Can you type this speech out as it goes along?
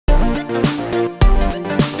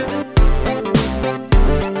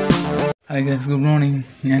Hi guys, good morning.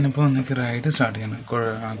 ഞാനിപ്പോൾ നിങ്ങൾക്ക് ride start ചെയ്യണം.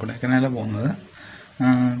 കൊടൈക്കനാലാണ് പോകുന്നത്.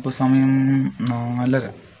 ഇപ്പോൾ സമയം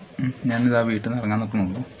 4:30. ഞാനിതാ വീട്ടിൽ നിന്ന് ഇറങ്ങാൻ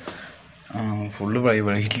നിൽക്കുന്നുള്ളൂ. ഫുള്ള്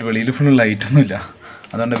വെളിയിൽ ഫുള്ള് ലൈറ്റൊന്നുമില്ല,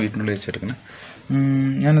 അതുകൊണ്ട് വീട്ടിനുള്ളിൽ വെച്ചെടുക്കുന്നത്.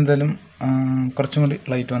 ഞാനെന്തായാലും കുറച്ചും കൂടി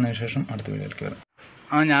ലൈറ്റ് വന്നതിന് ശേഷം അടുത്ത വീഡിയോയിലേക്ക് വരാം.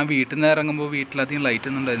 ഞാൻ വീട്ടിൽ നിന്ന് ഇറങ്ങുമ്പോൾ വീട്ടിലധികം ലൈറ്റ്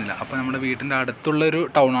ഒന്നും ഉണ്ടായിരുന്നില്ല. അപ്പോൾ നമ്മുടെ വീട്ടിൻ്റെ അടുത്തുള്ളൊരു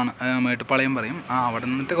ടൗണാണ്, മേട്ടുപ്പാളയം പറയും. അവിടെ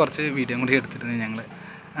നിന്നിട്ട് കുറച്ച് വീഡിയോ കൂടി എടുത്തിരുന്നു ഞങ്ങൾ.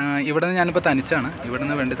 ഇവിടെ നിന്ന് ഞാനിപ്പോൾ തനിച്ചാണ്. ഇവിടെ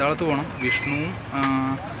നിന്ന് വെണ്ടിത്താളത്ത് പോകണം. വിഷ്ണുവും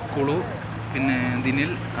കുളു പിന്നെ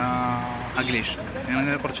ദിനിൽ അഖിലേഷ്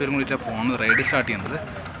ഞങ്ങൾ കുറച്ചുപേരും കൂടിയിട്ടാണ് പോകുന്നത്, റൈഡ് സ്റ്റാർട്ട് ചെയ്യുന്നത്.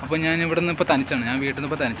 അപ്പോൾ ഞാൻ ഇവിടെ നിന്ന് ഇപ്പോൾ തനിച്ചാണ്, ഞാൻ വീട്ടിൽ നിന്ന്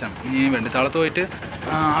ഇപ്പോൾ തനിച്ചാണ്. ഇനി വെണ്ടിത്താളത്ത് പോയിട്ട്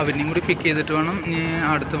അവരെയും കൂടി പിക്ക് ചെയ്തിട്ട് വേണം ഇനി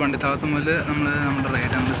അടുത്ത് വണ്ടിത്താളത്ത് മുതൽ നമ്മുടെ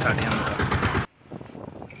റൈഡ് നമ്മൾ സ്റ്റാർട്ട് ചെയ്യാൻ പറ്റുക.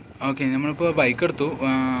 ഓക്കെ, നമ്മളിപ്പോൾ ബൈക്ക് എടുത്തു,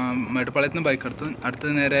 മേട്ടുപ്പാളയത്ത് നിന്ന് ബൈക്ക് എടുത്തു. അടുത്ത്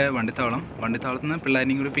നേരെ വണ്ടിത്താളത്ത് നിന്ന്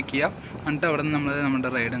പിള്ളേരെയും കൂടി പിക്ക് ചെയ്യാം. എന്നിട്ട് അവിടെ നിന്ന്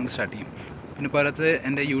നമ്മുടെ റൈഡ് അങ്ങ് സ്റ്റാർട്ട് ചെയ്യും. പിന്നെ പോലത്തെ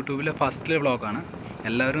എൻ്റെ യൂട്യൂബിലെ ഫസ്റ്റ് വ്ളോഗാണ്.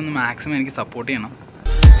 എല്ലാവരും ഒന്ന് മാക്സിമം എനിക്ക് സപ്പോർട്ട് ചെയ്യണം.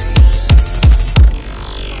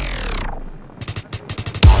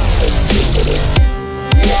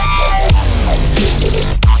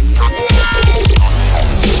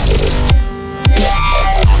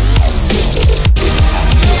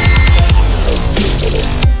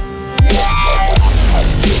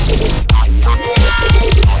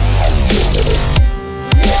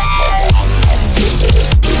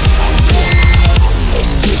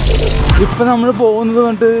 ഇപ്പോൾ നമ്മൾ പോകുന്നത്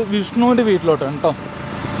കൊണ്ട് വിഷ്ണുവിൻ്റെ വീട്ടിലോട്ടാണ് കേട്ടോ.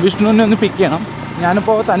 വിഷ്ണുവിനെ ഒന്ന് പിക്ക് ചെയ്യണം.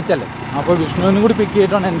 ഞാനിപ്പോൾ തനിച്ചല്ലേ, അപ്പോൾ വിഷ്ണുവിനും കൂടി പിക്ക്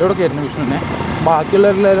ചെയ്തിട്ടാണ് എൻ്റെ കൂടെ കയറുന്നത്. വിഷ്ണുവിനെ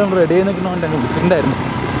ബാക്കിയുള്ളവരെല്ലാവരും റെഡി ആയി നിൽക്കണമെന്ന് എന്നെ വിളിച്ചിട്ടുണ്ടായിരുന്നു.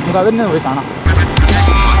 നമുക്ക് അവരെ പോയി കാണാം.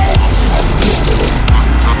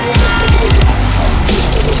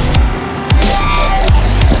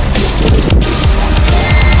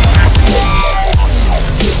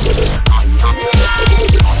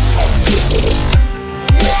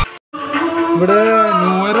 ഇവിടെ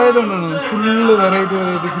ന്യൂ ഇയർ ആയതുകൊണ്ടാണ് ഫുള്ള് വെറൈറ്റി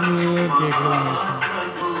ഫുള്ള് കേക്കുകളാണ്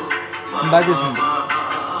ഉണ്ടാക്കി വെച്ചിട്ടുണ്ട്.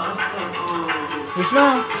 വിഷ്ണു,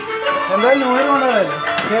 എന്തായാലും ന്യൂ ഇയർ കൊണ്ടാണല്ലേ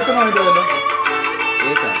കേക്ക് വാങ്ങിച്ചതല്ലോ.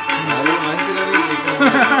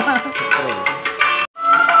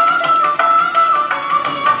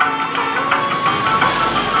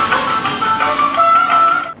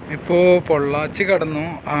 ഇപ്പോൾ പൊള്ളാച്ചി കടന്നു,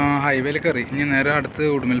 ഹൈവേയിൽ കയറി. ഇനി നേരെ അടുത്ത്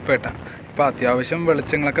ഉടുമൽപേട്ട. ഇപ്പോൾ അത്യാവശ്യം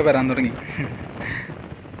വെളിച്ചങ്ങളൊക്കെ വരാൻ തുടങ്ങി.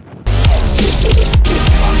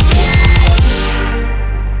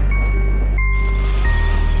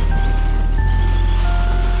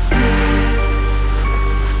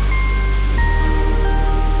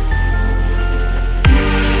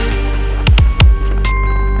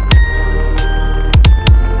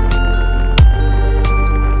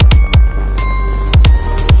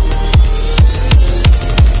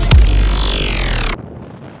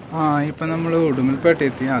 ഇപ്പം നമ്മൾ ഉടുമൽപേട്ട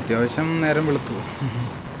എത്തി. അത്യാവശ്യം നേരം വെളുത്തു.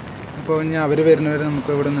 അപ്പോൾ ഇനി അവർ വരുന്നവരെ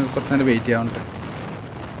നമുക്ക് ഇവിടെ നിന്ന് കുറച്ച് നേരം വെയിറ്റ് ചെയ്യാറുണ്ട്.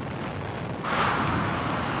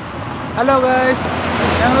 ഹലോ ഗൈസ്,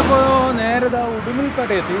 ഞങ്ങളിപ്പോൾ നേരെ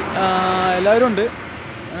ഉടുമൽപേട്ട എത്തി. എല്ലാവരും ഉണ്ട്.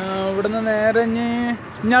 ഇവിടുന്ന് നേരെ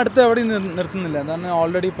ഇനി അടുത്ത് എവിടെയും നിർത്തുന്നില്ല. കാരണം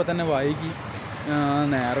ഓൾറെഡി ഇപ്പോൾ തന്നെ വൈകി.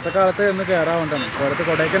 നേരത്തെ കാലത്ത് ഒന്ന് കയറാറുണ്ടാണ്. പുറത്ത്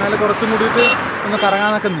കൊടൈക്കനാൽ കുറച്ചും കൂടിയിട്ട് ഒന്ന്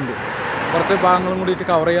കറങ്ങാനൊക്കെ ഉണ്ട്. കുറച്ച് ഭാഗങ്ങളും കൂടിയിട്ട്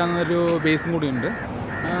കവർ ചെയ്യാവുന്നൊരു ബേസും കൂടിയുണ്ട്.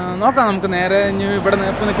 നോക്കാം നമുക്ക്. നേരെ ഇനി ഇവിടെ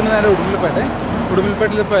ഇപ്പോൾ നിൽക്കുന്ന നേരെ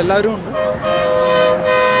ഉടുമൽപേട്ടയിൽ ഇപ്പോൾ എല്ലാവരും ഉണ്ട്.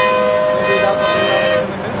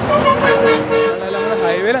 നമ്മൾ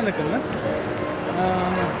ഹൈവേയിലാണ് നിൽക്കുന്നത്.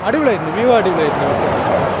 അടിപൊളിയായിരുന്നു, വ്യൂ അടിപൊളിയായിരുന്നു.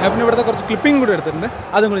 ഞാൻ പിന്നെ ഇവിടുത്തെ കുറച്ച് ക്ലിപ്പിംഗ് കൂടി എടുത്തിട്ടുണ്ട്,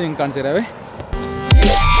 അതും കൂടി നിങ്ങൾക്ക് കാണിച്ചു തരാവേ.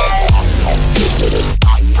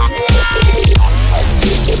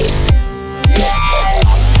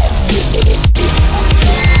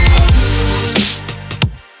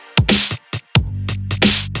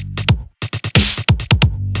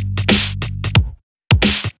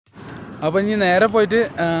 അപ്പോൾ ഇനി നേരെ പോയിട്ട്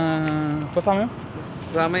ഇപ്പോൾ സമയം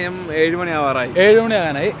 7 മണിയാവാറായി. 7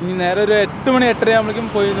 മണിയാകാനായി. ഇനി നേരെ ഒരു 8 മണി 8:30 ആകുമ്പോഴേക്കും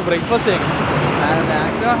പോയി ഒന്ന് ബ്രേക്ക്ഫാസ്റ്റ് കഴിക്കണം.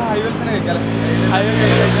 മാക്സിമം ഹൈവേയിൽ തന്നെ കഴിക്കാം.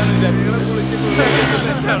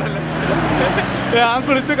 ഞാൻ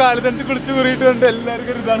കുളിച്ച് കാലത്തഞ്ച് കുളിച്ച് കുറിയിട്ട് കൊണ്ട്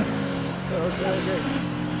എല്ലാവർക്കും ഒരു ഇതാണ്.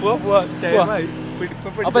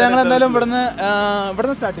 അപ്പോൾ ഞങ്ങൾ എന്തായാലും ഇവിടുന്ന്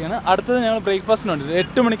സ്റ്റാർട്ട് ചെയ്യണം. അടുത്തത് ഞങ്ങൾ ബ്രേക്ക്ഫാസ്റ്റിനുണ്ട്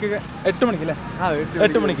 8 മണിക്ക് അല്ലേ?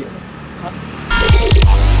 8 മണിക്ക്.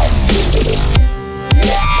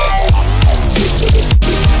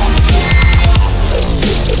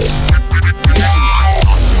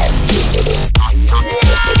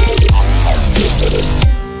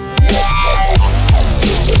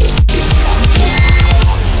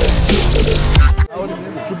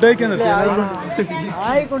 ഫുഡ് കഴിക്കാൻ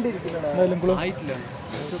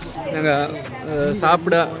ഞങ്ങൾ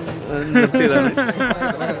സാപ്പിട നിർത്തിയതാണ്.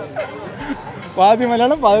 പാതി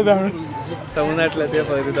മലയാളം പാതി തമിഴ്. തമിഴ്നാട്ടിലെത്തിയ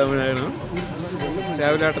പകുതി തമിഴാണ്.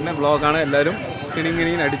 രാവിലെ ഏട്ടൻ്റെ ബ്ലോഗാണ്. എല്ലാവരും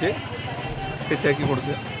കിണിങ്ങിനിങ്ങനെ അടിച്ച് സെറ്റാക്കി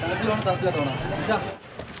കൊടുക്കുക.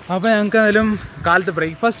 അപ്പോൾ ഞങ്ങൾക്ക് അതിലും കാലത്ത്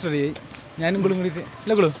ബ്രേക്ക്ഫാസ്റ്റ് റെഡിയായി. ഞാനും കുളും കൂടിയിട്ട്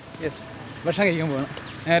അല്ല കുളു യെസ്, ഭക്ഷണം കഴിക്കാൻ പോകണം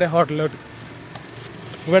നേരെ ഹോട്ടലിലോട്ട്.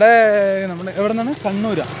 ഇവിടെ നമ്മുടെ എവിടെ നിന്നാണ്?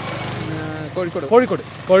 കണ്ണൂരാണ്.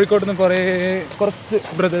 കോഴിക്കോട് നിന്ന് കുറച്ച്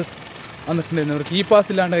ബ്രദേഴ്സ് വന്നിട്ടുണ്ടായിരുന്നു. അവർക്ക് ഈ പാസ്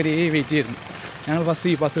ഇല്ലാണ്ട് അവർ വെയിറ്റ് ചെയ്യുന്നു. ഞങ്ങൾ ഫസ്റ്റ്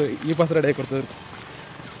ഈ പാസ് റെഡിയാക്കി കൊടുത്തത്.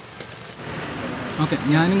 ഓക്കെ,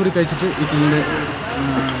 ഞാനും കൂടി കഴിച്ചിട്ട് ഇറ്റലിൻ്റെ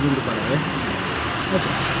കൂടി പറയാവേ. ഓക്കെ,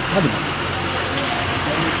 അത്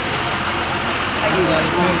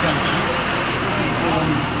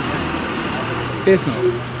ടേസ്റ്റ് നോ.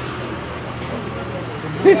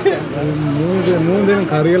 മൂന്നിനും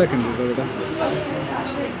കറികളൊക്കെ ഉണ്ട് ഇവിടെ.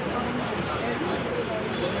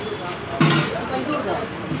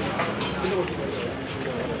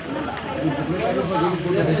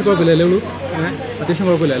 അത്യാവശ്യം കുഴപ്പമില്ല അല്ലേ ഉള്ളൂ? അത്യാവശ്യം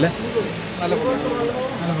കുഴപ്പമില്ല അല്ലേ?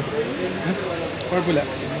 കുഴപ്പമില്ല,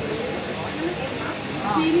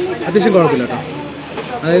 അത്യാവശ്യം കുഴപ്പമില്ല കേട്ടോ.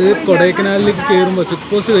 അതായത് കൊടൈക്കനാലിലേക്ക് കയറുമ്പോൾ ചെക്ക്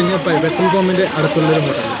പോസ്റ്റ് കഴിഞ്ഞാൽ പെട്രോൾ പമ്പിൻ്റെ അടുത്തുള്ളൊരു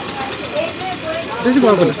ഹോട്ടലാണ്. അത്യാവശ്യം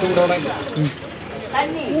കുഴപ്പമില്ല.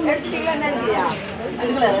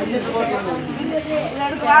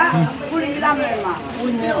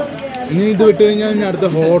 ഇനി ഇത് വിട്ട് കഴിഞ്ഞാൽ ഇനി അടുത്ത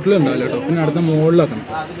ഹോട്ടൽ ഉണ്ടാവില്ല കേട്ടോ. പിന്നെ അടുത്ത മുകളിലാക്കണം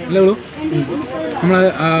അല്ലേ ഉള്ളൂ? നമ്മൾ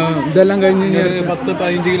ഇതെല്ലാം കഴിഞ്ഞ് കഴിഞ്ഞാൽ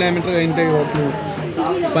 10-15 കിലോമീറ്റർ കഴിഞ്ഞിട്ട് ഹോട്ടൽ.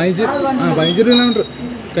 15 കിലോമീറ്റർ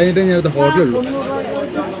കഴിഞ്ഞിട്ട് കഴിഞ്ഞാൽ അടുത്ത ഹോട്ടലുള്ളൂ.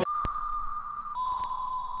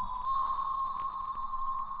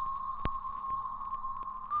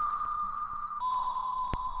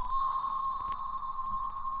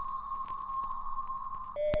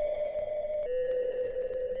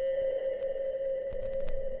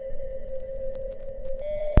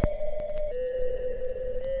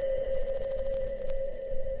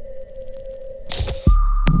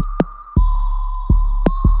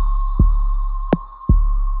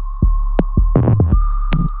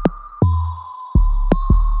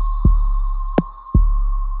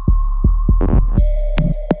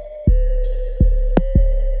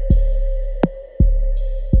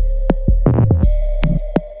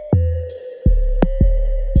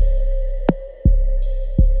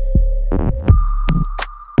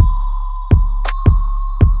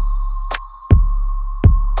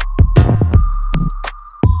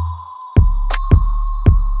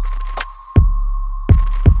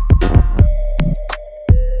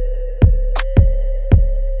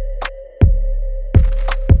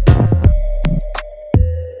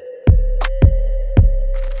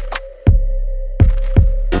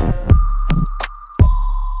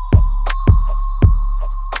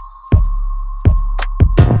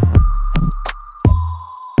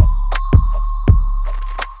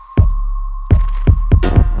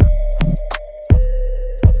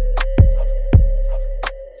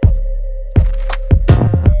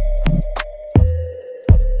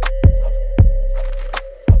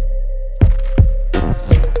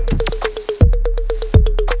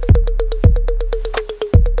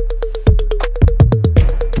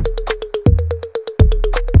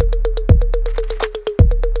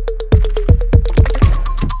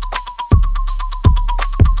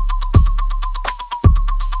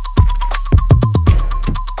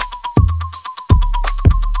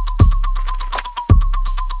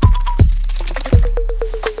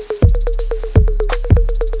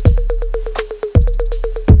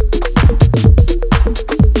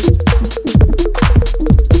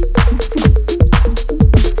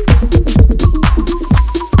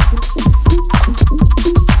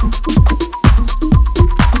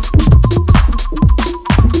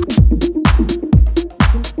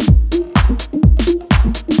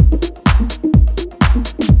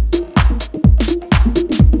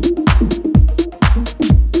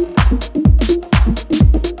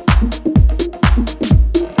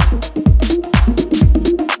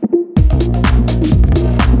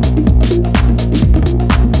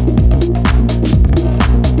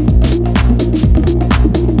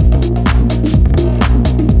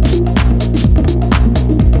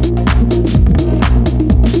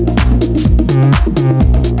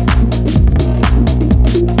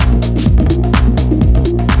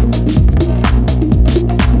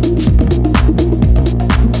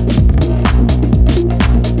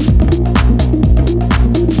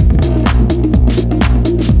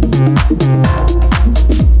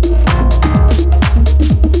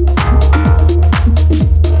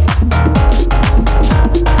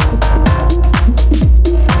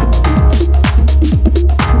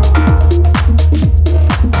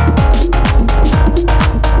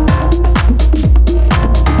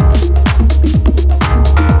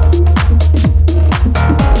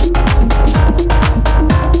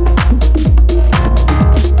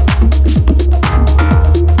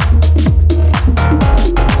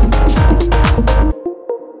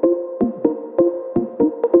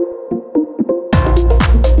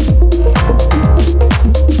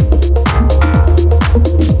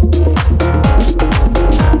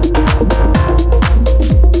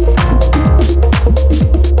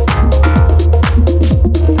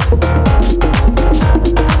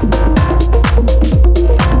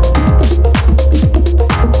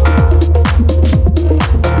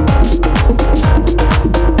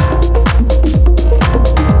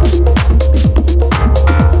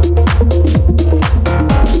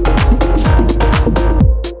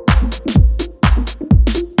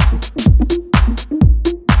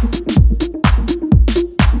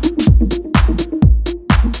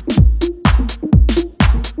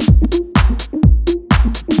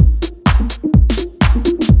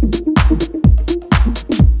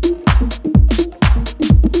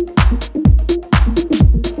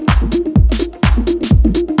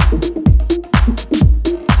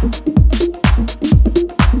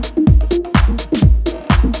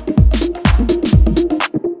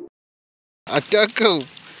 അറ്റാക്കാവും.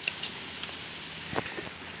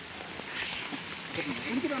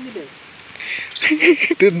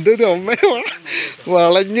 ഇതെന്തത് അമ്മ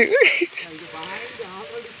വളഞ്ഞ്.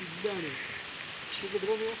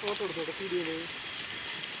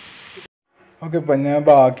 ഓക്കെ, ഇപ്പം ഞാൻ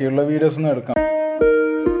ബാക്കിയുള്ള വീഡിയോസ് ഒന്നും എടുക്കാം.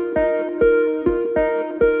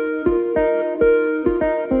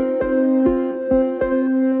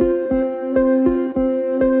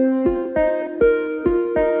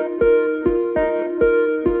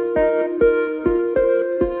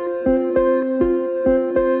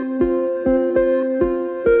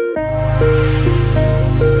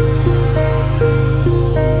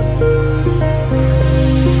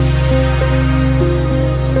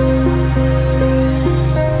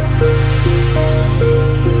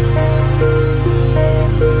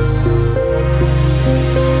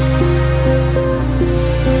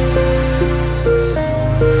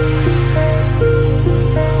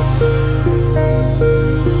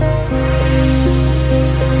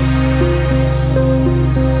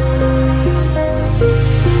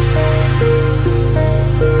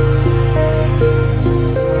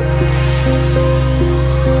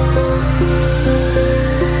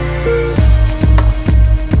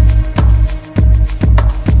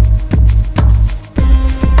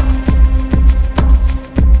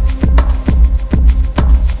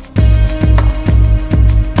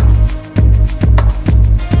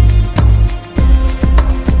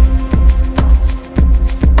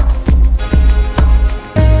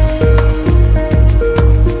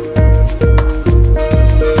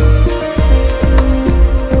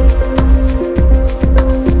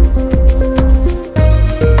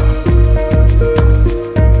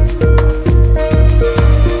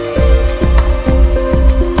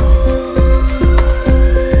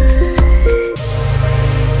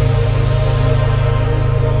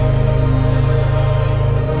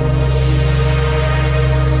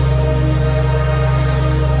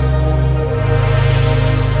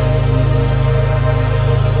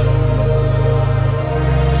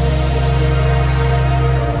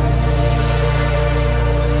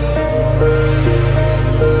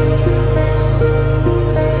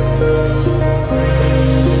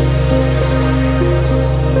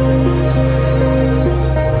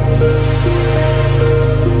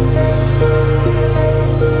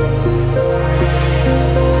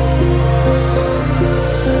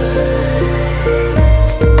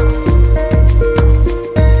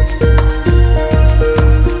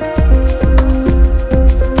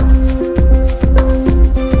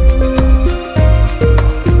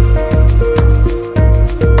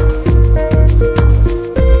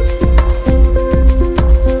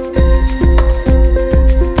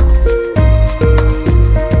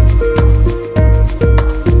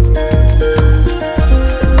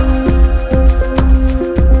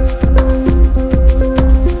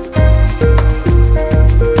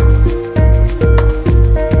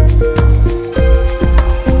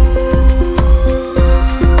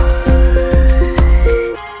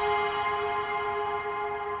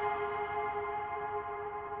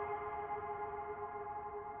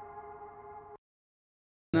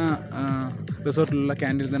 റിസോർട്ടിലുള്ള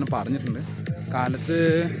ക്യാൻറ്റീനിൽ തന്നെ പറഞ്ഞിട്ടുണ്ട്. കാലത്ത്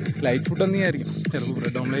ലൈറ്റ് ഫുഡ് എന്തെങ്കിലും ചിലപ്പോൾ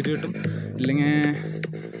ബ്രെഡ് ഓംലേറ്റ് കിട്ടും, ഇല്ലെങ്കിൽ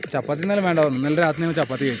ചപ്പാത്തി എന്നാലും വേണ്ട പറഞ്ഞു. ഇന്നലെ രാത്രി ഞാൻ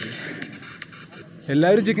ചപ്പാത്തി കഴിച്ചു.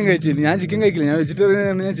 എല്ലാവരും ചിക്കൻ കഴിച്ചില്ല, ഞാൻ ചിക്കൻ കഴിക്കില്ല, ഞാൻ വെജിറ്റേറിയൻ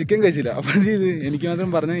ആണ്, ഞാൻ ചിക്കൻ കഴിച്ചില്ല. അപ്പോൾ എന്ത് ചെയ്ത് എനിക്ക്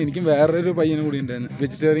മാത്രം പറഞ്ഞാൽ എനിക്കും വേറൊരു പയ്യനും കൂടി ഉണ്ടായിരുന്നു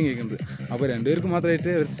വെജിറ്റേറിയൻ കഴിക്കുന്നത്. അപ്പോൾ രണ്ടുപേർക്ക്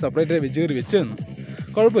മാത്രമായിട്ട് സെപ്പറേറ്റ് വെജ് കയറി വെച്ച് തന്നു.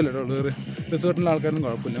 കുഴപ്പമില്ല കേട്ടോ, റിസോർട്ടിലെ ആൾക്കാരൊന്നും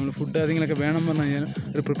കുഴപ്പമില്ല. നമ്മൾ ഫുഡ് ഏതെങ്കിലുമൊക്കെ വേണം പറഞ്ഞു കഴിഞ്ഞാൽ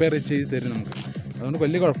ഒരു പ്രിപ്പയർ ചെയ്ത് തരും നമുക്ക്, അതുകൊണ്ട്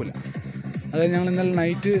വലിയ കുഴപ്പമില്ല. അതായത് ഞങ്ങൾ ഇന്നലെ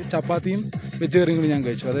നൈറ്റ് ചപ്പാത്തിയും വെജ് കറിയും കൂടി ഞാൻ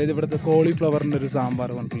കഴിച്ചു. അതായത് ഇവിടുത്തെ കോളിഫ്ലവറിൻ്റെ ഒരു സാമ്പാർ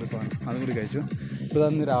പറഞ്ഞിട്ടുള്ള സാധനം അതും കൂടി കഴിച്ചു. ഇപ്പോൾ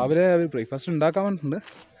അന്ന് രാവിലെ അവർ ബ്രേക്ക്ഫാസ്റ്റ് ഉണ്ടാക്കാൻ പറഞ്ഞിട്ടുണ്ട്.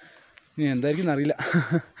 ഇനി എന്തായിരിക്കും എന്നറിയില്ല.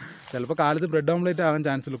 ചിലപ്പോൾ കാലത്ത് ബ്രെഡ് ഓംലേറ്റ് ആകാൻ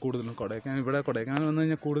ചാൻസ് ഇല്ല കൂടുതലും. കൊടൈക്കനാൽ വന്നു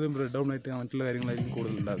കഴിഞ്ഞാൽ കൂടുതലും ബ്രെഡ് ഓംലേറ്റ് മറ്റുള്ള കാര്യങ്ങളായിരിക്കും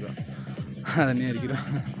കൂടുതൽ ഉണ്ടാക്കുക. അതുതന്നെയായിരിക്കില്ല.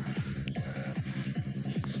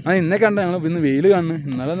 ഇന്നേ കണ്ട ഞങ്ങൾ ഇന്ന് വെയിൽ കാണുന്നു.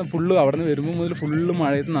 ഇന്നലെ ഫുള്ള് അവിടെ നിന്ന് വരുമ്പോൾ മുതൽ ഫുള്ള്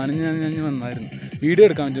മഴയത്ത് നനഞ്ഞ് വന്നായിരുന്നു. വീഡിയോ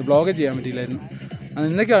എടുക്കാൻ പറ്റില്ല, വ്ളോഗ് ചെയ്യാൻ പറ്റിയില്ലായിരുന്നു.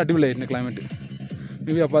 ഇന്നൊക്കെ അടിപൊളിയായിരുന്നു ക്ലൈമറ്റ്.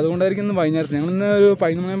 അപ്പോൾ അതുകൊണ്ടായിരിക്കും ഇന്ന് വൈകുന്നേരത്ത് ഞങ്ങളിന്ന് ഒരു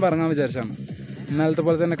 11 മണിയാകുമ്പോൾ ഇറങ്ങാൻ വിചാരിച്ചാണ്. ഇന്നലത്തെ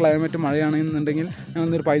പോലെ തന്നെ ക്ലൈമറ്റ് മഴയാണെന്നുണ്ടെങ്കിൽ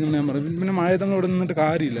ഞങ്ങളിന്നൊരു 11 മണിയാകുമ്പോൾ പറയും. പിന്നെ മഴയത്തൊന്നും ഇവിടെ നിന്നിട്ട്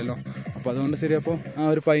കാര്യമില്ലല്ലോ. അപ്പോൾ അതുകൊണ്ട് ശരി, അപ്പോൾ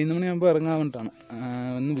ഒരു 11 മണിയാകുമ്പോൾ ഇറങ്ങാൻ വേണ്ടിയിട്ടാണ്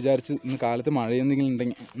എന്ന് വിചാരിച്ച്. ഇന്ന് കാലത്ത് മഴയെന്തെങ്കിലും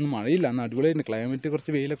ഉണ്ടെങ്കിൽ, ഇന്ന് മഴയില്ല, അന്ന് അടിപൊളിയായിട്ട് ക്ലൈമറ്റ്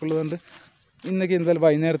കുറച്ച് വെയിലൊക്കെ ഉള്ളതുകൊണ്ട് ഇന്നൊക്കെ എന്തായാലും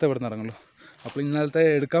വൈകുന്നേരത്തെ ഇവിടെ നിന്ന് ഇറങ്ങുള്ളൂ. അപ്പോൾ ഇന്നലത്തെ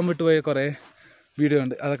എടുക്കാൻ വിട്ടുപോയ കുറേ വീഡിയോ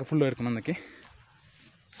ഉണ്ട്, അതൊക്കെ ഫുള്ള് എടുക്കണം എന്നൊക്കെ.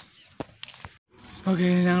 ഓക്കെ,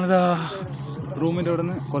 ഞങ്ങളിതാ റൂമിൻ്റെ അവിടെ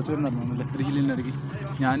നിന്ന് കുറച്ച് പേര് നടന്നില്ല, റീലിൻ്റെ ഇടയ്ക്ക്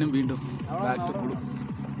ഞാനും വീണ്ടും ബാക്ക് ടു കുളു.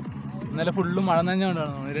 ഇന്നലെ ഫുള്ളും മഴ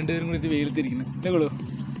നനഞ്ഞുകൊണ്ടാണ് രണ്ടുപേരും കൂടി വെയിലത്തിരിക്കുന്നത്. അല്ലേ കുളു?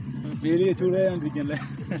 വെയിൽ ചൂടാണ്ടിരിക്കല്ലേ.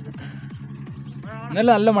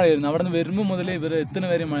 ഇന്നലെ നല്ല മഴയായിരുന്നു. അവിടെ നിന്ന് വരുമ്പോൾ മുതലേ ഇവർ എത്തുന്ന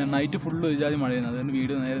വരെ മഴ, നൈറ്റ് ഫുള്ള് ഒരുജാതി മഴയായിരുന്നു. അതുകൊണ്ട്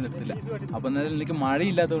വീഡിയോ നേരെ നിർത്തില്ല. അപ്പോൾ എന്നാലും എനിക്ക്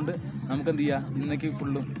മഴയില്ലാത്തതുകൊണ്ട് നമുക്ക് എന്ത് ചെയ്യാം, ഇന്നേക്ക്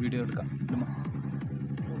ഫുള്ളും വീഡിയോ എടുക്കാം.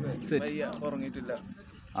 ഉറങ്ങിയിട്ടില്ല,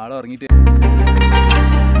 ആളെ ഉറങ്ങിയിട്ട്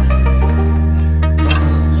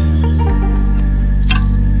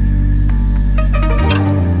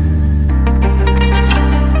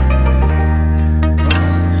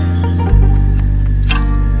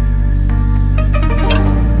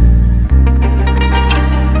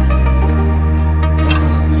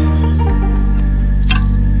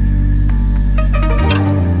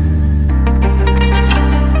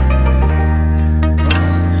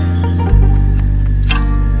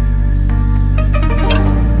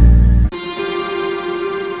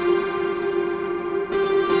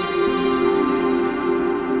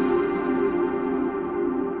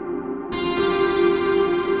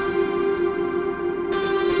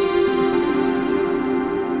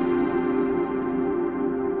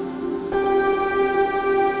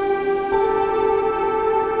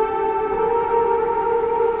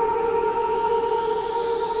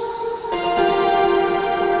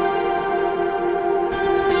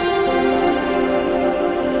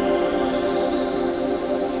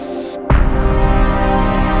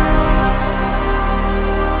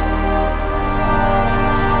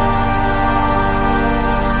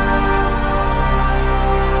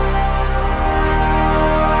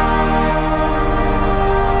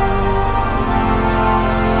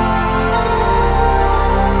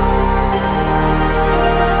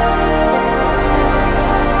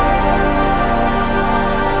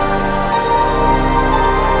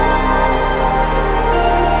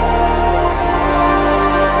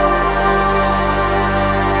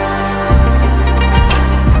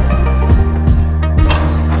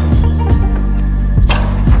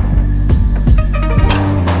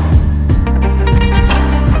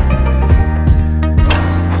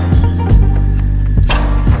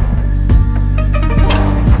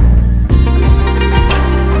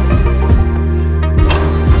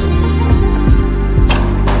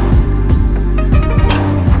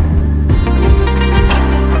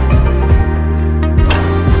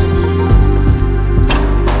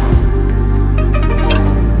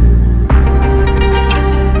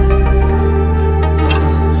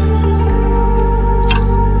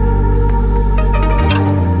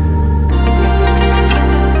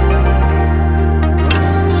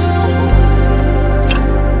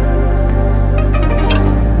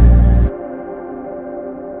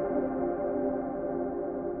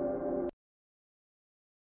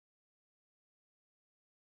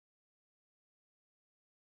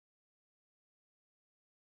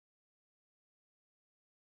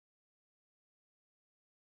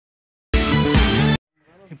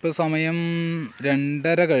ഇപ്പോൾ സമയം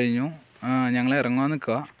 2:30 കഴിഞ്ഞു. ഞങ്ങൾ ഇറങ്ങാൻ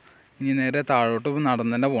നിൽക്കുക. ഇനി നേരെ താഴോട്ട്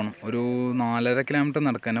നടന്നു തന്നെ പോകണം. ഒരു 4.5 കിലോമീറ്റർ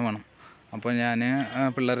നടക്കാൻ തന്നെ വേണം. അപ്പോൾ ഞാൻ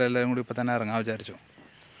പിള്ളേരെല്ലാവരും കൂടി ഇപ്പോൾ തന്നെ ഇറങ്ങാൻ വിചാരിച്ചു.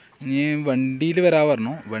 ഇനി വണ്ടിയിൽ വരാൻ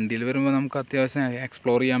പറഞ്ഞു. വണ്ടിയിൽ വരുമ്പോൾ നമുക്ക് അത്യാവശ്യം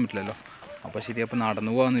എക്സ്പ്ലോർ ചെയ്യാൻ പറ്റില്ലല്ലോ. അപ്പോൾ ശരി, അപ്പോൾ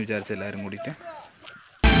നടന്നു പോകാമെന്ന് വിചാരിച്ചു എല്ലാവരും കൂടിയിട്ട്.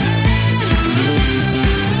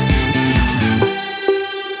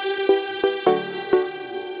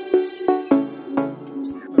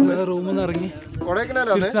 റൂമിൽ നിന്ന് ഇറങ്ങി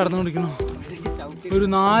നടന്നുകൊണ്ടിരിക്കുന്നു. ഒരു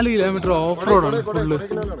 4 കിലോമീറ്റർ ഓഫ് റോഡാണ് ഫുള്ള്.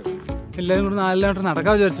 എല്ലാവരും കൂടി 4 കിലോമീറ്റർ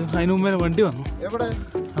നടക്കാൻ വിചാരിച്ചു. അതിന് മുമ്പേ വണ്ടി വന്നു.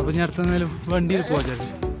 അപ്പോൾ ഞാൻ അടുത്തെന്തായാലും വണ്ടിയിൽ പോകാൻ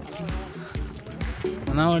വിചാരിച്ചു.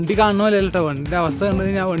 എന്നാൽ വണ്ടി കാണുന്ന പോലെ അല്ല കേട്ടോ. വണ്ടിൻ്റെ അവസ്ഥ കണ്ടു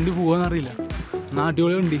കഴിഞ്ഞാൽ വണ്ടി പോകാമെന്നറിയില്ല. എന്നാൽ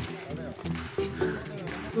അടിപൊളി വണ്ടി.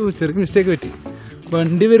 ചെറിയ മിസ്റ്റേക്ക് പറ്റി.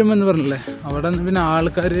 വണ്ടി വരുമ്പോൾ എന്ന് പറഞ്ഞില്ലേ, അവിടെ നിന്ന് പിന്നെ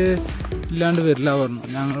ആൾക്കാർ ഇല്ലാണ്ട് വരില്ല പറഞ്ഞു.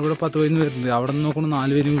 ഞങ്ങളിവിടെ 10-15 പേരുണ്ട്. അവിടെ നിന്ന് നോക്കുമ്പോൾ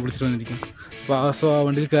 4 പേരും വിളിച്ചിട്ട് വന്നിരിക്കും. അപ്പോൾ ആ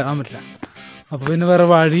വണ്ടിയിൽ കയറാൻ പറ്റില്ല. അപ്പോൾ പിന്നെ വേറെ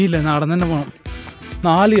വഴിയില്ല, നടന്നു തന്നെ പോകണം.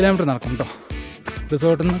 4 കിലോമീറ്റർ നടക്കണം കേട്ടോ.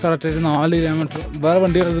 റിസോർട്ടിൽ നിന്ന് കറക്റ്റായിട്ട് 4 കിലോമീറ്റർ. വേറെ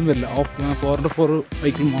വണ്ടികളൊന്നും വരില്ല. 4x4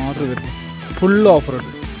 ബൈക്കിൽ മാത്രമേ വരുള്ളൂ. Full off road.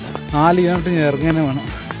 4 കിലോമീറ്റർ ഇറങ്ങി തന്നെ വേണം.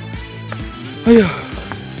 അയ്യോ,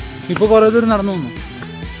 ഇപ്പോൾ കുറേ ദൂരം നടന്നു വന്നു.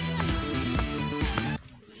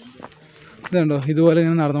 ഇതുണ്ടോ, ഇതുപോലെ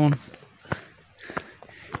ഇങ്ങനെ നടന്നു പോകണം.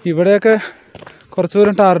 ഇവിടെയൊക്കെ കുറച്ച്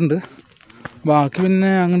ദൂരം ടാറുണ്ട്. ബാക്കി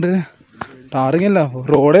പിന്നെ അങ്ങോട്ട് ടാറിങ്ങല്ല,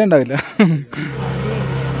 റോഡേ ഉണ്ടാവില്ല.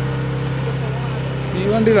 ഈ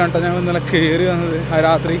വണ്ടിയിലാണ് കേട്ടോ ഞങ്ങൾ ഇന്നലെ കയറി വന്നത്.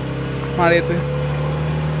 രാത്രി മഴയത്ത്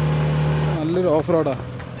നല്ലൊരു ഓഫ് റോഡാണ്.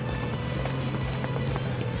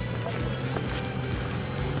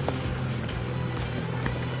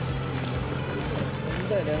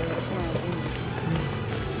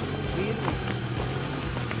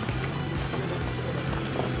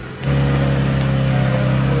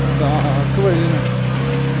 വഴിയാണ്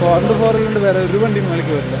 4x4 വേറെ ഒരു വണ്ടി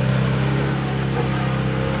മേലേക്ക് വരില്ല.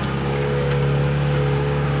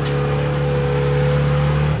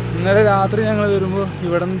 ഇന്നലെ രാത്രി ഞങ്ങൾ വരുമ്പോൾ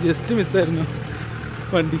ഇവിടെ നിന്ന് ജസ്റ്റ് മിസ്സായിരുന്നു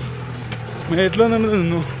വണ്ടി. മേട്ടിൽ വന്നിട്ട്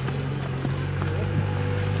നിന്നു.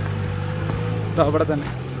 അവിടെ തന്നെ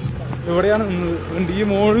എവിടെയാണ് നിന്നത് വണ്ടി? ഈ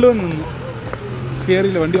മുകളിൽ വന്ന് നിന്നു.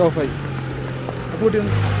 കയറിയില്ല, വണ്ടി ഓഫായി. അപ്പോൾ കൂട്ടി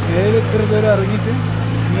നേരെ ഇത്ര പേര് ഇറങ്ങിയിട്ട്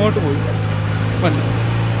ഇങ്ങോട്ട് പോയി വണ്ടി.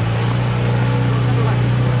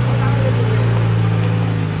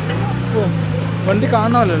 ഓ വണ്ടി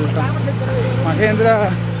കാണണമല്ലോ കേട്ടോ. മഹേന്ദ്ര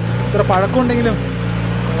ഇത്ര പഴക്കമുണ്ടെങ്കിലും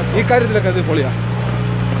ഈ കാര്യത്തിലൊക്കെ അത് പൊളിയാണ്.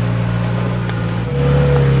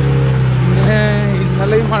 പിന്നെ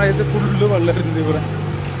ഇന്നലെ ഈ മഴയത്ത് ഫുള്ള് വെള്ളമായിരുന്നു. ഇവിടെ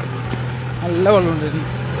നല്ല വെള്ളമുണ്ടായിരുന്നു.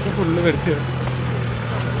 ഫുള്ള് വരച്ച്.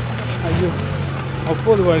 അയ്യോ,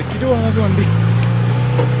 അപ്പോൾ അത് വഴിക്കിട്ട് പോകുന്നത് വണ്ടി.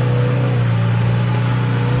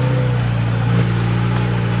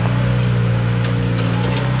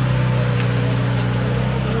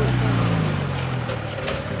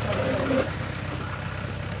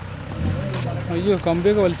 അയ്യോ,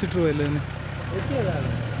 കമ്പിയൊക്കെ വലിച്ചിട്ട് പോയല്ലേ തന്നെ.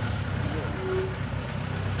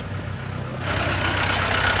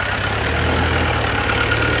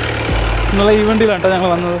 ഇന്നലെ ഈ വണ്ടിയിലാണ് കേട്ടോ ഞങ്ങൾ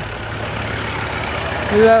വന്നത്.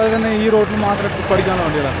 ഇതാതെ തന്നെ ഈ റോഡിൽ മാത്രം ട്രിപ്പ് അടിക്കാനുള്ള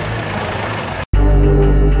വണ്ടികളാണ്.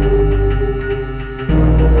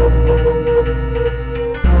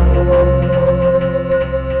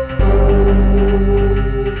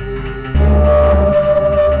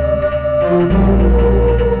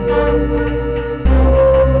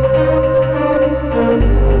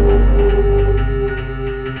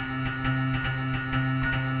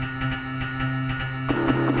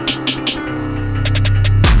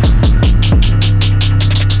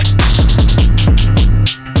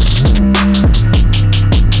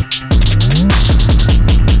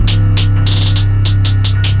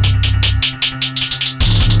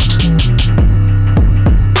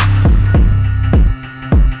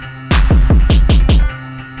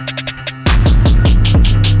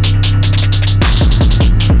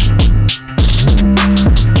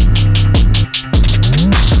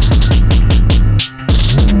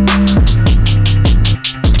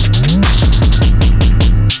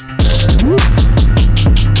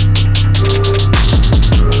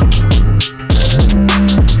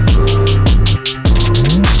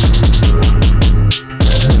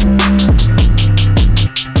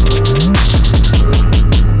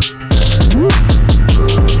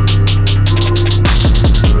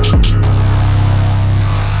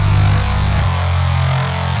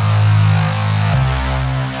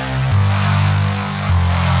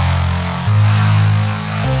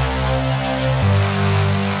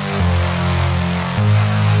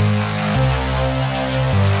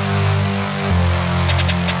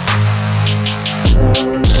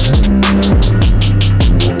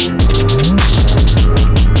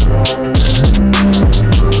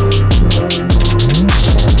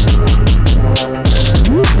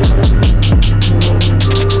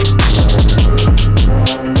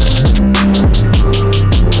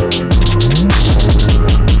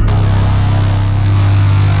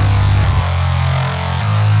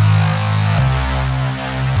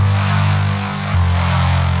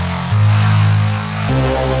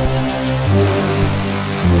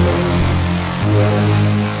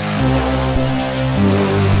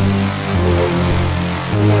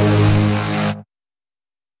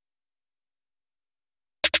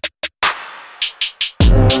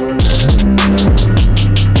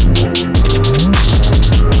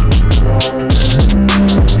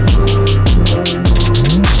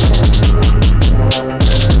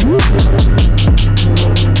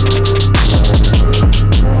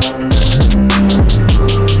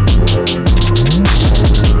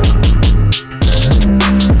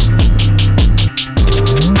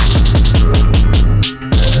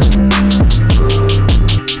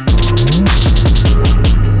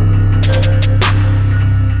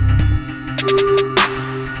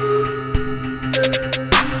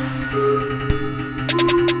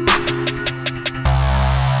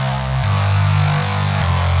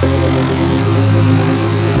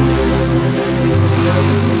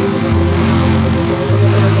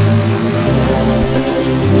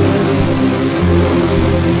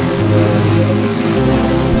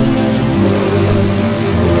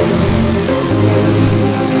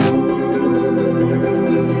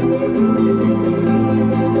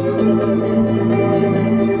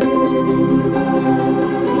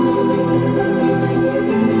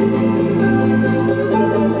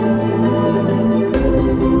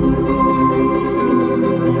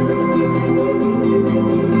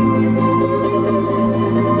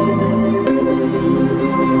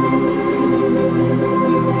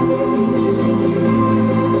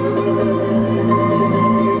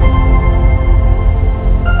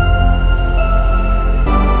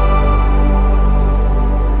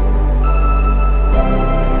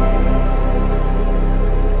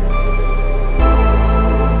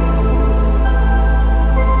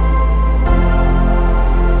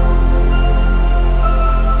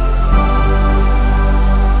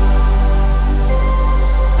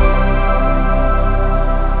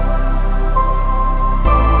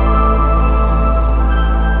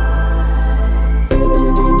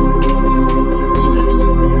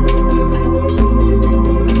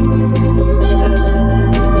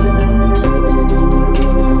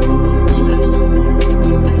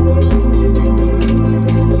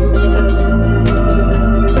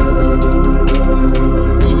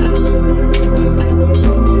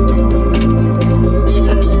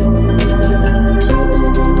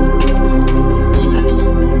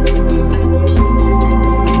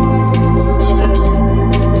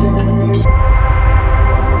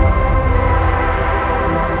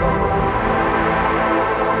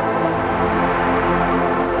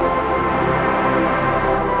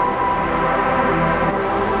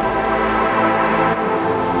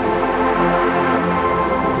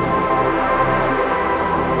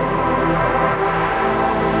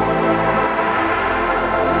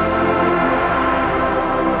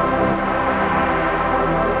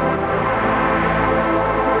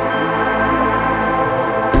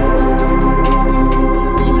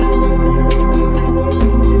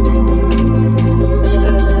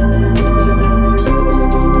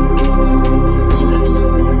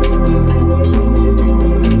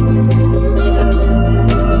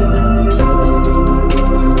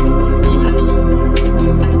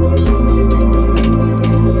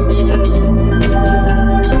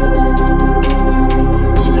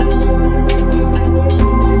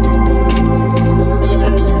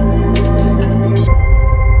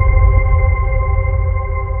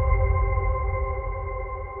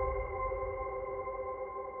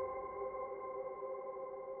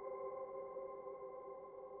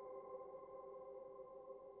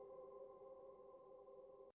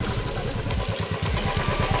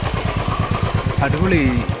 അടിപൊളി.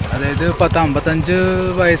 അതായത് 10-55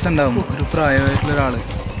 വയസ്സുണ്ടാവും ഒരു പ്രായമായിട്ടുള്ള ഒരാൾ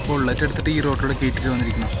ബുള്ളറ്റ് എടുത്തിട്ട് ഈ റോഡിലൂടെ കയറ്റിട്ട്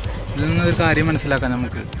വന്നിരിക്കണം. ഇതിൽ നിന്നൊരു കാര്യം മനസ്സിലാക്കാം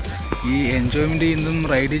നമുക്ക്, ഈ എൻജോയ്മെൻറ്റ് ചെയ്യുന്നതും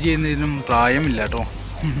റൈഡ് ചെയ്യുന്നതിനും പ്രായമില്ല കേട്ടോ.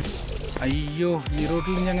 അയ്യോ, ഈ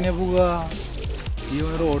റോഡിൽ ഇനി എങ്ങനെയാണ് പോവുക? ഈ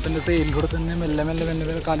റോഡിൻ്റെ സൈഡിലൂടെ തന്നെ മെല്ലെ മെല്ലെ മെല്ലെ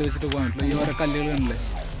മെല്ലെ കാല് വെച്ചിട്ട് പോകാൻ പറ്റുള്ളൂ. ഈ ഓരോ കല്ലുകൾ കണ്ടില്ലേ,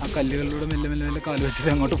 ആ കല്ലുകളിലൂടെ മെല്ലെ മെല്ലെ മെല്ലെ കാല്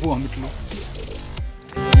വെച്ചിട്ട് അങ്ങോട്ട് പോകാൻ പറ്റുള്ളൂ.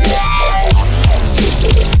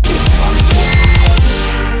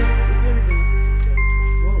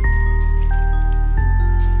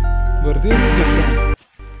 വെറുതെ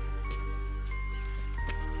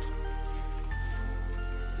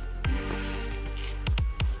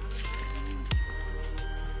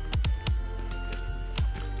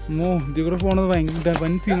ഇതിൽ കൂടെ പോണത് ഭയങ്കര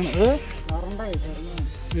വൻ സീനാണ്.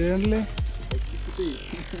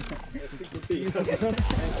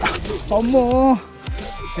 അമ്മോ,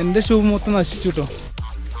 എൻ്റെ ഷൂ മൊത്തം നശിച്ചു കേട്ടോ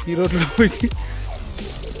ഈ റോഡിലൂടെ പോയിട്ട്.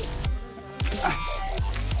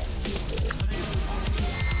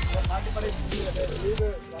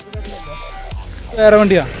 വേറെ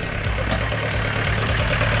വണ്ടിയാ?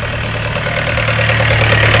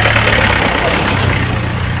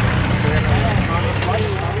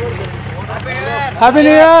 Happy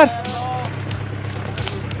new year.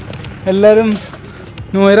 എല്ലാവരും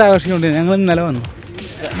ന്യൂ ഇയർ ആഘോഷിക്കൊണ്ട് ഞങ്ങൾ ഇന്നലെ വന്നു.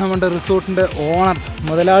 നമ്മുടെ റിസോർട്ടിൻ്റെ ഓണർ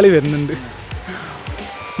മുതലാളി വരുന്നുണ്ട്.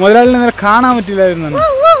 മുതലാളിനെ ഇന്നലെ കാണാൻ പറ്റില്ലായിരുന്നു.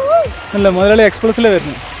 അല്ല, മുതലാളി എക്സ്പ്രസ്സിലെ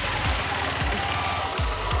വരുന്നു.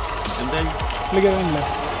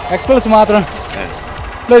 എക്സ്പ്രസ് മാത്രം.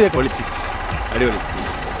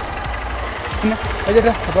 പിന്നെ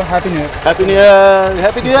ചേട്ടാ, അപ്പോൾ happy new year. Happy new year.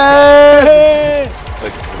 Happy new year.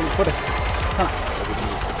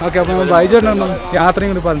 Okay, അപ്പോൾ നമ്മൾ ബൈജേട്ടൻ യാത്രയും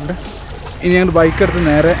കൂടി പറഞ്ഞിട്ട് ഇനി ഞങ്ങൾ ബൈക്ക് എടുത്ത്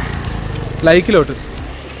നേരെ ലൈക്കിലോട്ട്.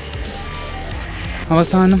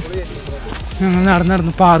 അവസാനം ഞങ്ങൾ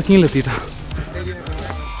നടന്ന് പാർക്കിങ്ങിലെത്തിയിട്ടാണ്.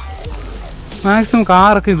 മാക്സിമം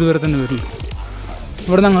കാറൊക്കെ ഇതുവരെ തന്നെ വരുള്ളൂ.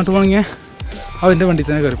 ഇവിടെ നിന്ന് അങ്ങോട്ട് പോകണമെങ്കിൽ അതിൻ്റെ വണ്ടിയിൽ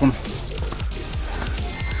തന്നെ കയറി പോകണം.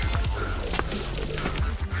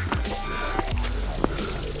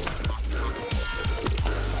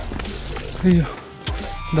 അയ്യോ,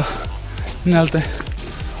 എന്താ ഇന്നലത്തെ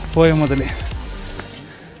പോയ മുതലേ.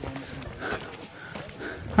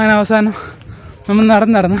 അങ്ങനെ അവസാനം നമ്മൾ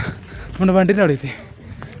നടന്ന് നമ്മുടെ വണ്ടീൻ്റെ അവിടെ എത്തി.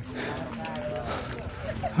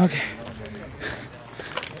 ഓക്കെ,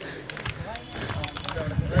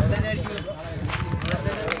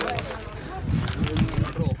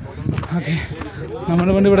 ഓക്കെ,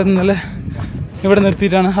 നമ്മുടെ വണ്ടി ഇവിടെ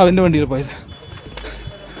നിർത്തിയിട്ടാണ് അവൻ്റെ വണ്ടിയിൽ പോയത്.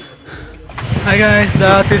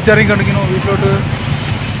 തിരിച്ചറിയിക്കൊണ്ടിരിക്കണോ, വീട്ടിലോട്ട്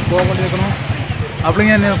പോകാൻ കൊണ്ടിരിക്കണോ. അപ്പോൾ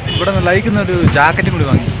ഞാൻ ഇവിടെ നിന്ന് ലൈക്കുന്ന ഒരു ജാക്കറ്റും കൂടി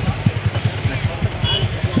വാങ്ങി.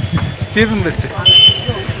 Chief list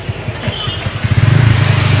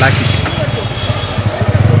black.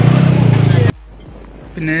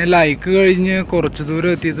 പിന്നെ ലൈക്ക് കഴിഞ്ഞ് കുറച്ച്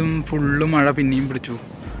ദൂരം എത്തിയതും ഫുള്ള് മഴ പിന്നെയും പിടിച്ചു.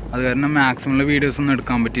 അത് കാരണം മാക്സിമം വീഡിയോസൊന്നും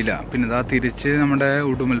എടുക്കാൻ പറ്റിയില്ല. പിന്നെ ഇതാ തിരിച്ച് നമ്മുടെ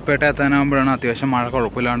ഉടുമൽപേട്ട എത്താനാകുമ്പോഴാണ് അത്യാവശ്യം മഴ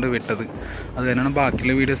കുഴപ്പമില്ലാണ്ട് വിട്ടത്. അത് കാരണമാണ്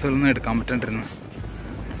ബാക്കിയുള്ള വീഡിയോസുകളൊന്നും എടുക്കാൻ പറ്റാണ്ടിരുന്നത്.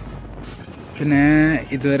 പിന്നെ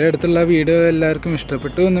ഇതുവരെ എടുത്തുള്ള വീഡിയോ എല്ലാവർക്കും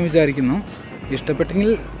ഇഷ്ടപ്പെട്ടു എന്ന് വിചാരിക്കുന്നു.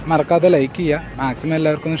 ഇഷ്ടപ്പെട്ടെങ്കിൽ മറക്കാതെ ലൈക്ക് ചെയ്യുക. മാക്സിമം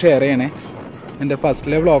എല്ലാവർക്കും ഒന്ന് ഷെയർ ചെയ്യണേ. എൻ്റെ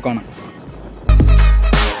ഫസ്റ്റിലെ വ്ളോഗാണ്.